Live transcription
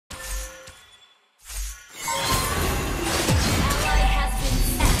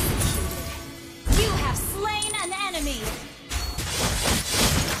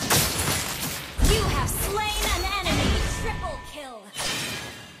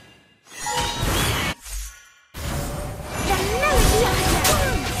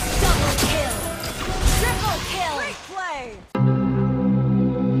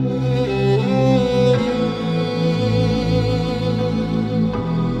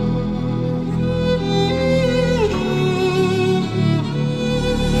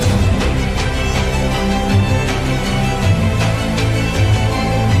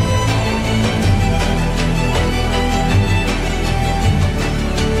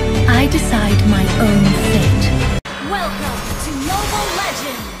I decide my own fate. Welcome to Mobile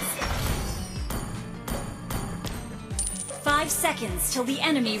Legends! 5 seconds till the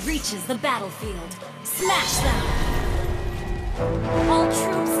enemy reaches the battlefield. Smash them! All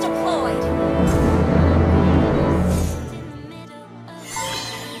troops deployed!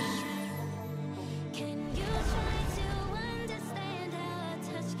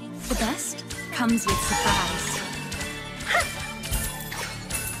 The best comes with surprise.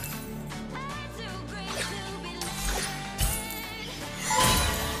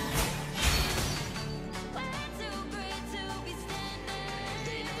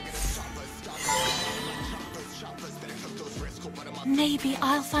 Maybe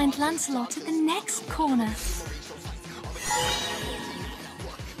I'll find Lancelot at the next corner.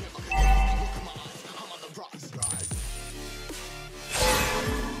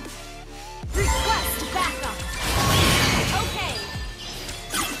 Request backup! Okay!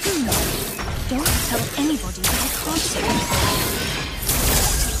 Don't tell anybody that I can't speak.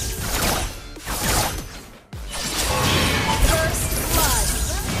 First blood!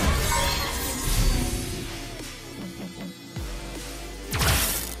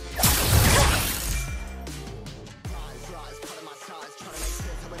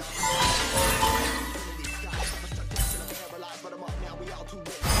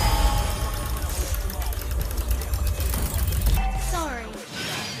 Sorry.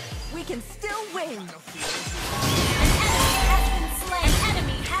 We can still win! An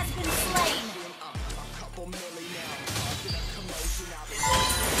enemy has been slain!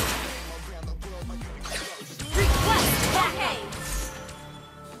 Request backup!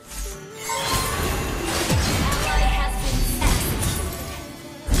 Ally has been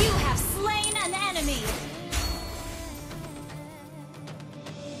executed. You have slain an enemy!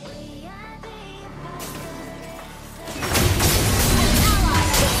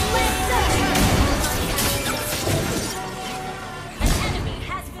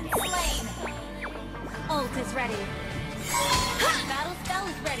 Ult is ready. Battle spell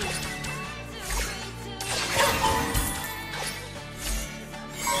is ready.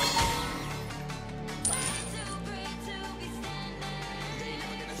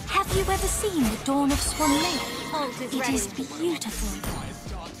 Have you ever seen the dawn of Swan Lake? Ult is It ready. is beautiful.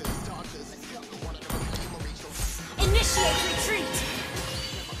 Initiate retreat.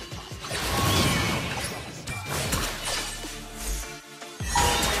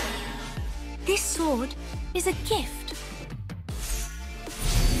 This sword is a gift.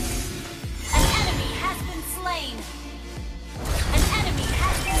 An enemy has been slain. An enemy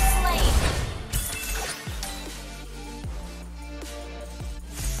has been slain.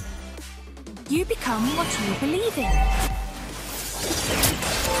 You become what you believe in.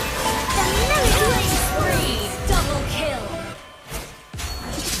 Killing spree. Double kill.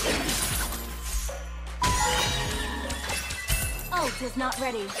 Ult is not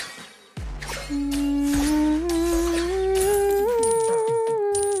ready.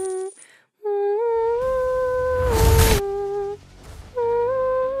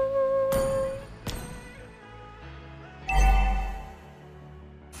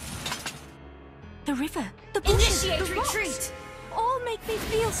 The river, the bushes, Initiate the rocks, retreat. all make me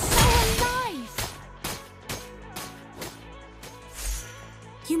feel so alive.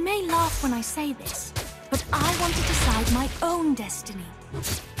 You may laugh when I say this, but I want to decide my own destiny.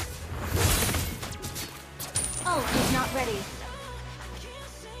 Ult is not ready.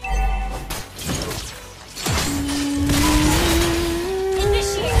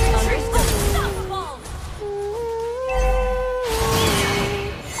 Initiate retreat. Unstoppable.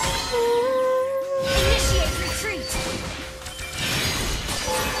 Initiate retreat.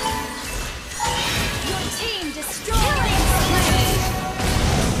 Your team destroyed.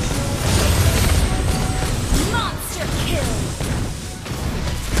 Monster kill.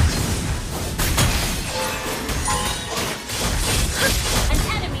 An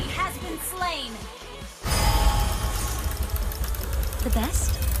enemy has been slain. The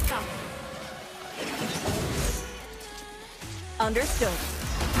best? Come. Understood.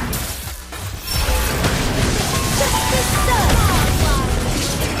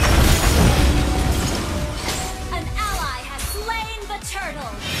 An ally has slain the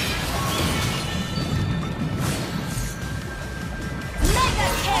turtle. Mega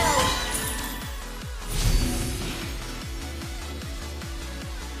kill.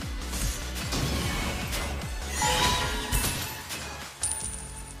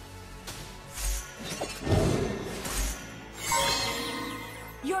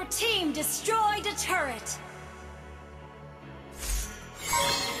 Your team destroyed a turret.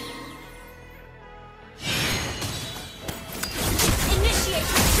 Initiate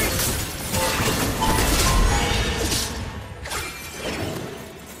retreat.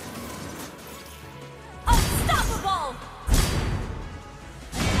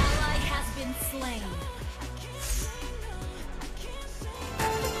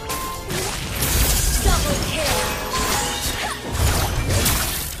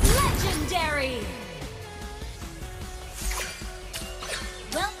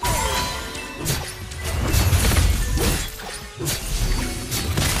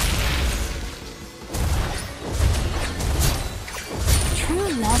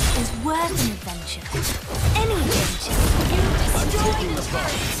 adventure. Any adventure. You destroyed the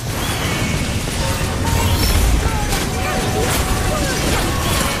turret.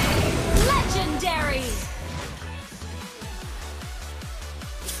 Legendary.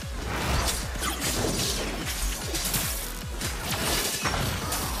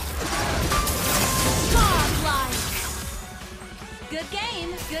 Good game,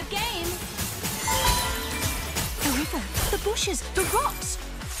 good game. The river, the bushes, the rocks,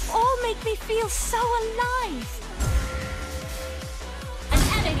 all make me feel so alive. An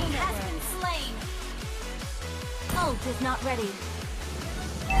enemy has been slain. Ult is not ready.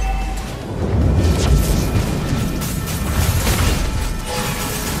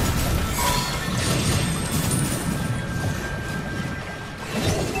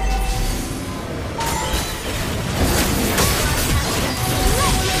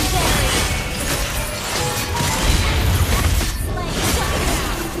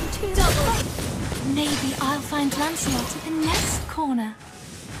 Maybe I'll find Lancelot at the next corner.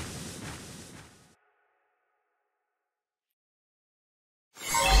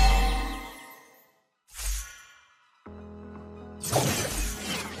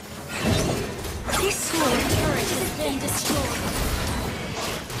 This sword Turret has been destroyed.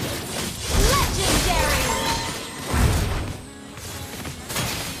 Legendary!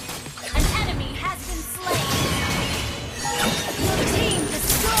 An enemy has been slain. Your team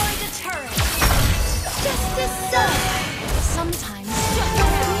destroyed a turret. Justice served. sometimes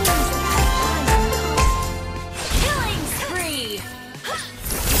Killing spree.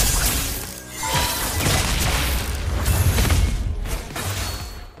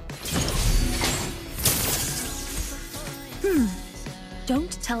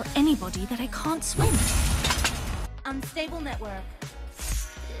 Don't tell anybody that I can't swim. Unstable network.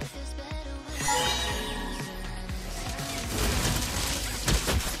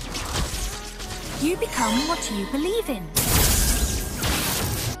 You become what you believe in.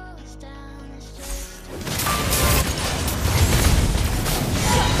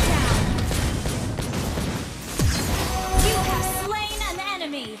 You have slain an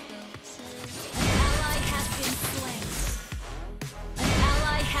enemy. An ally has been slain. An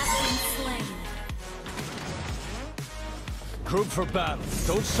ally has been slain. Group for battle.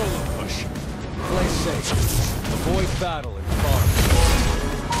 Don't solo push. Play safe. Avoid battle and farm.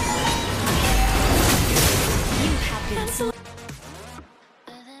 You have been slain.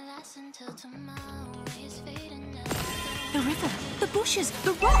 The river, the bushes,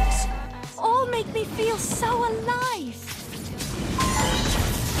 the rocks, all make me feel so alive.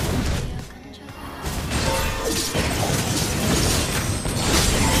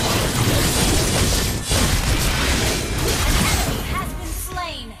 Has been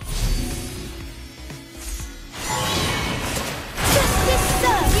slain. Justice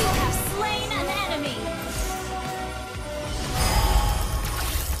served. You have slain an enemy.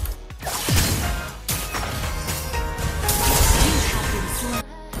 You have been slain.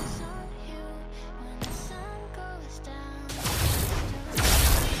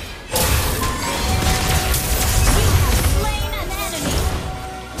 You have slain an enemy.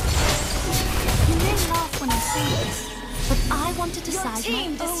 You may laugh when I say this, but I want to Your decide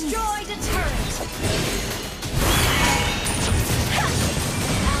team my own. destroyed a turret.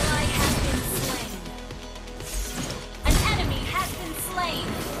 Ally has been slain. An enemy has been slain.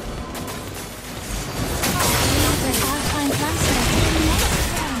 I'll find Lancelot in the next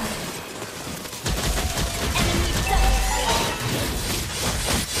round. Enemy double.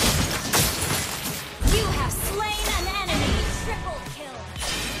 You have slain an enemy. Triple kill.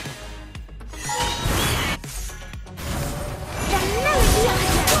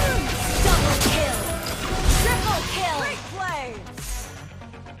 Double kill. Triple kill. Great play!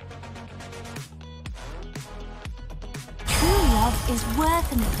 True love is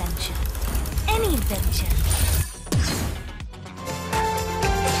worth an adventure. Any adventure.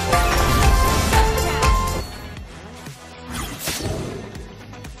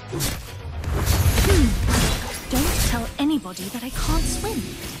 Don't tell anybody that I can't swim.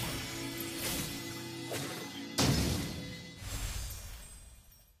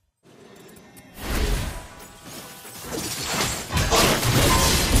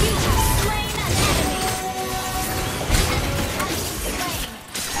 You have slain an enemy.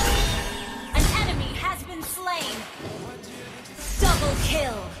 An enemy has been slain.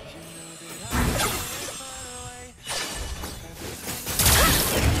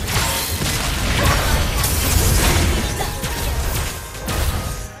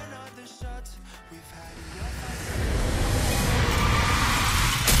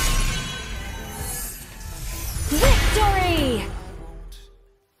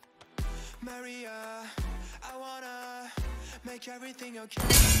 make everything okay.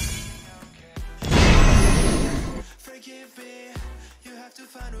 Forgive me, you have to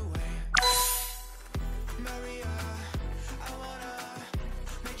find a way. Maria.